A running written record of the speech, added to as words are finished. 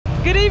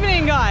Good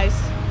evening, guys.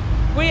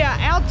 We are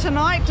out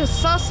tonight to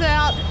suss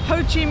out Ho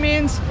Chi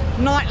Minh's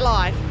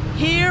nightlife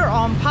here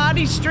on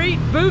Party Street,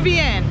 Bui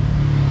Vien.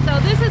 So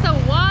this is a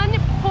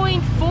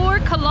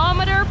 1.4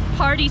 kilometer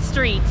party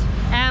street,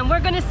 and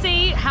we're gonna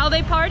see how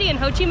they party in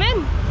Ho Chi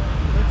Minh.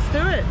 Let's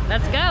do it.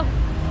 Let's go.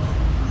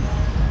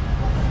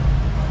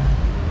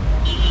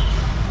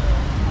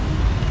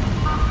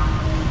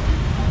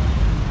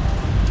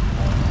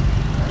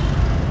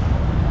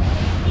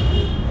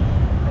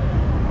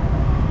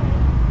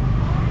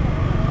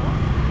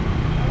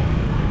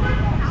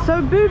 So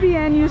Bui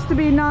Vien used to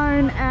be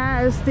known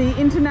as the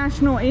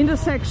international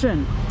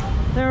intersection.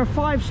 There are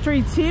 5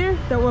 streets here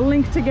that were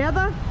linked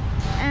together,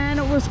 and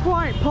it was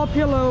quite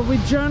popular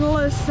with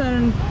journalists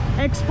and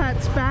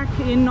expats back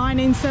in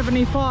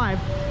 1975.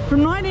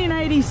 From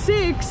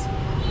 1986,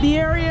 the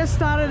area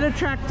started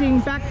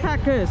attracting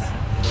backpackers.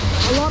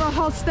 A lot of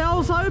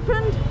hostels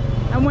opened,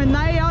 and when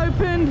they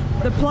opened,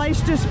 the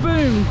place just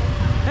boomed.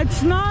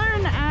 It's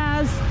known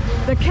as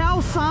the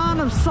Khao San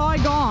of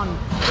Saigon.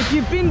 If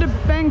you've been to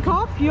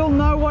Bangkok, you'll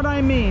know what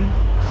I mean.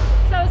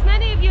 So as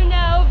many of you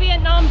know,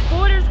 Vietnam's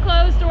borders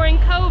closed during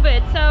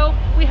COVID, so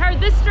we heard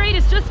this street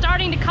is just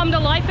starting to come to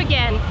life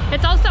again.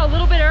 It's also a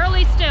little bit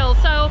early still,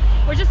 so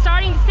we're just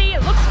starting to see.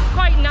 It looks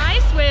quite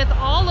nice with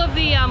all of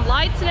the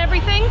lights and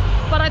everything,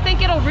 but I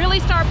think it'll really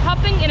start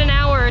popping in an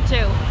hour or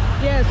two.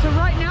 Yeah, so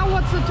right now,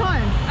 what's the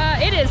time?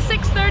 It is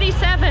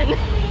 6:37.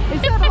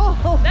 Is that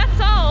all?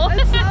 That's all.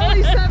 It's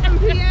only 7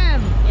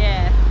 p.m.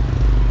 Yeah.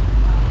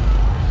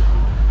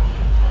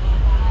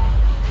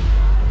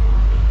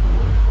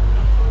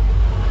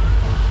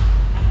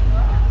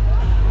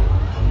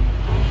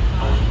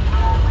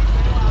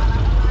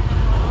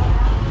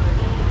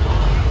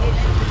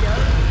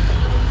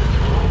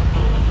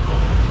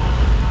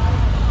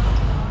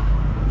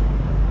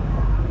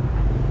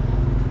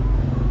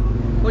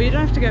 Well, you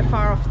don't have to go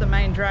far off the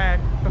main drag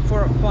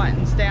before it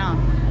quietens down.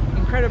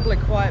 Incredibly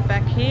quiet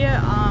back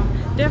here.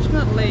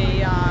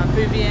 Definitely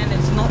Bui Vien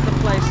is not the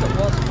place it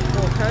was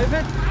before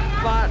COVID,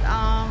 but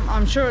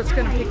I'm sure it's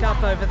going to pick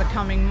up over the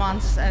coming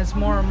months as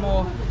more and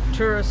more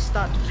tourists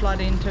start to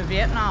flood into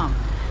Vietnam.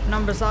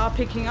 Numbers are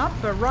picking up,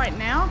 but right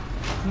now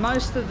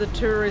most of the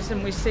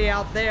tourism we see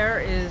out there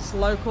is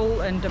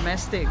local and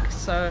domestic.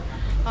 So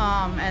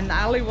and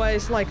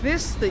alleyways like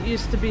this that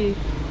used to be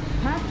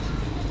packed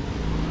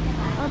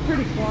are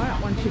pretty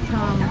quiet once you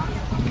come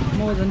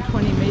more than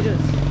 20 meters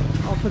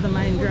off of the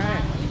main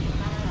drag.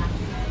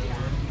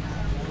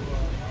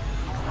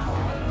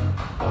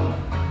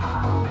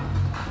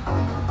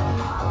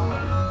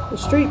 The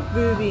street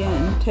Bui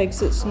Vien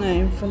takes its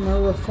name from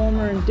a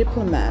reformer and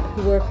diplomat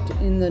who worked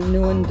in the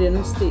Nguyen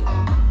dynasty.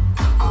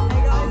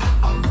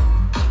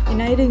 In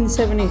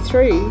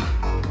 1873,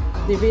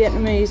 the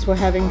Vietnamese were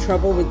having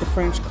trouble with the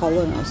French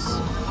colonists,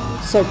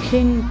 so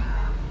King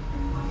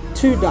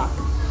Tu Duc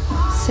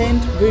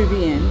sent Bui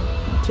Vien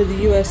to the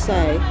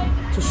USA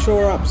to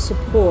shore up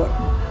support.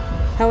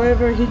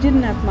 However, he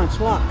didn't have much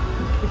luck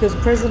because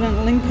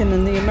President Lincoln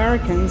and the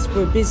Americans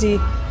were busy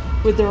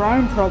with their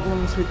own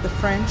problems with the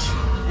French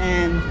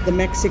and the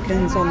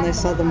Mexicans on their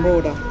southern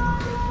border.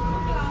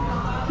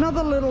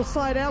 Another little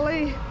side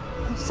alley.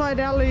 Side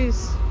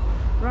alleys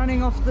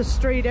running off the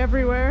street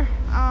everywhere.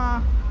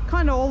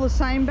 Kind of all the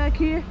same back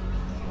here.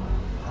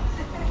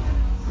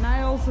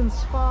 Nails and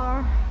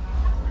spar.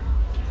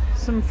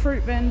 Some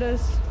fruit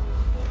vendors.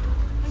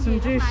 Some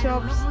juice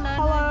shops.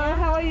 Hello,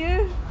 how are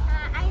you?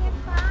 I am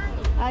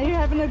fine. Are you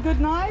having a good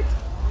night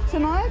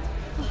tonight?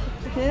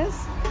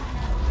 Yes.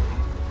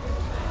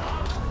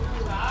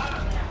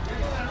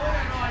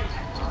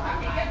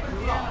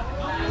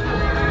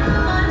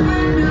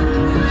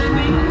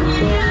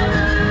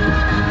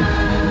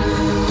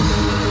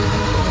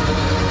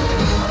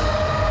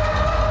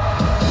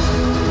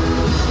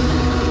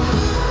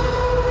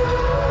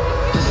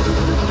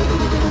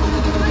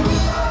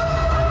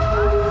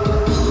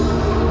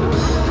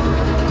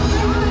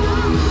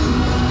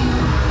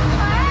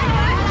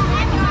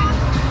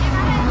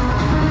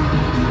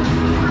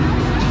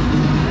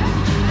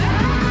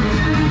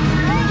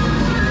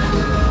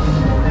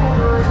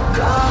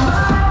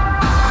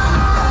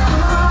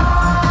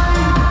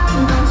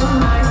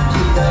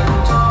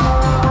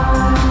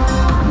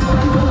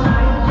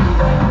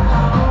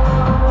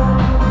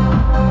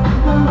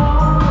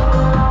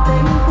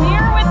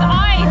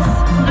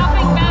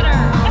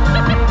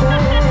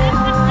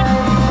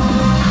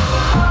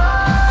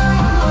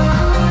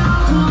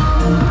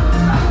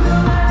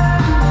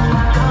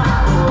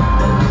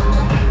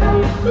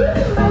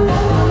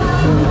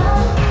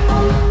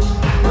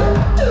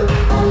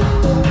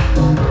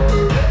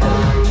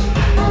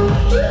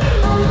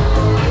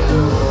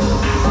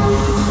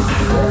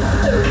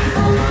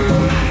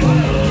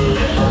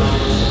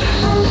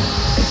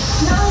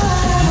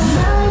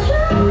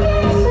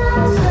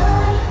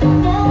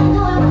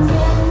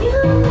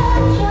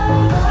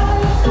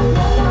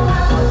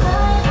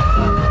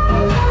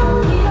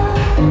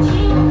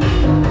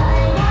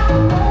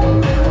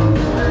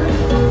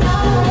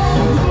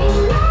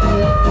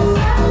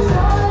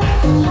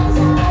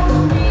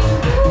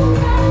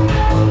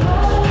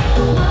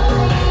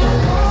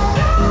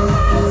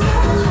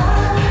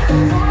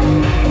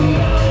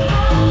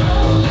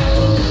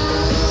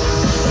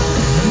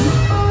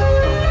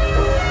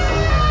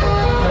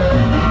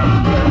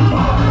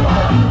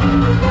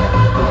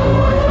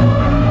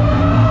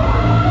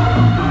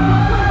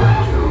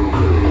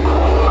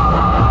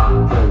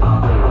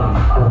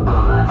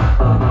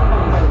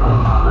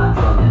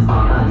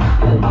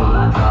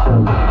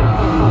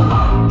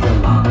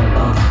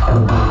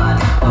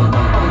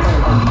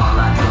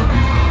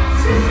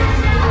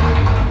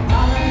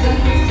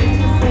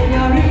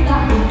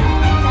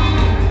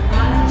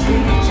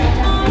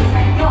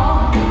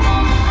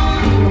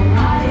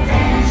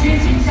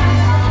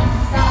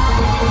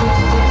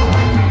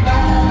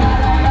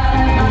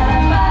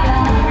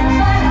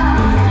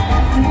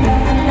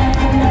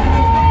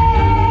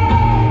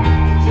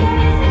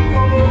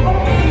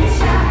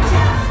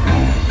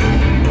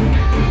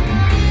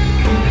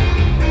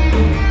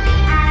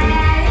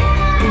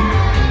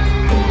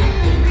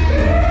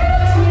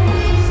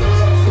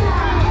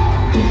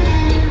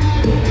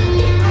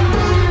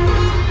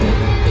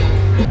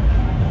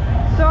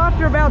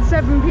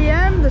 7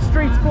 p.m. the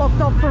street's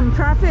blocked off from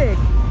traffic,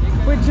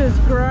 which is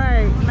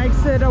great.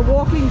 Makes it a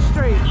walking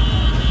street.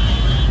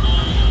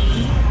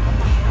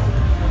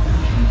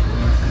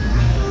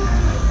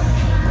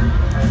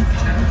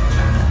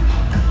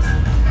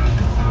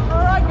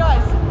 Alright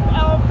guys,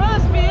 our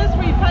first beers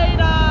we paid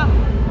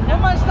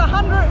almost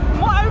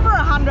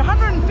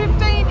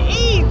 115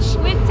 each.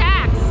 With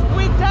tax.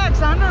 With tax,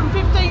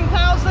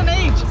 115,000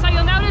 each. So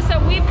you'll notice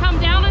that we've come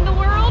down in the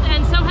world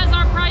and so has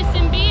our price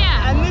in beer.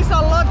 And this a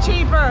lot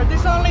cheaper.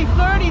 This only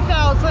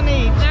 30,000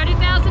 each.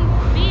 30,000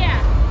 beer.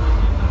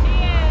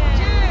 Cheers.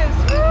 Cheers.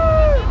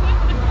 Woo.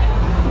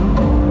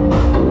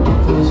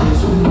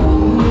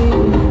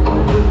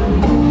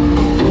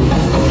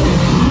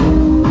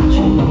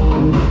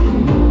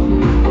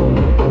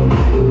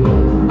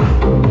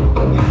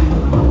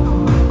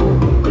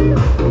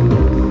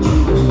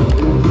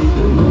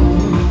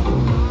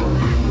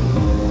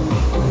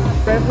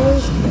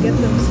 Travelers can get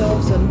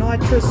themselves a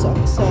nitrous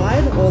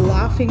oxide or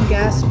laughing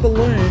gas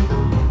balloon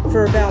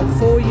for about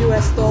 $4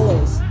 US.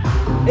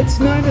 It's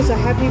known as a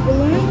happy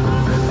balloon,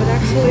 but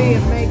actually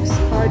it makes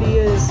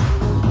partiers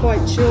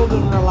quite chilled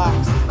and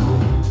relaxed.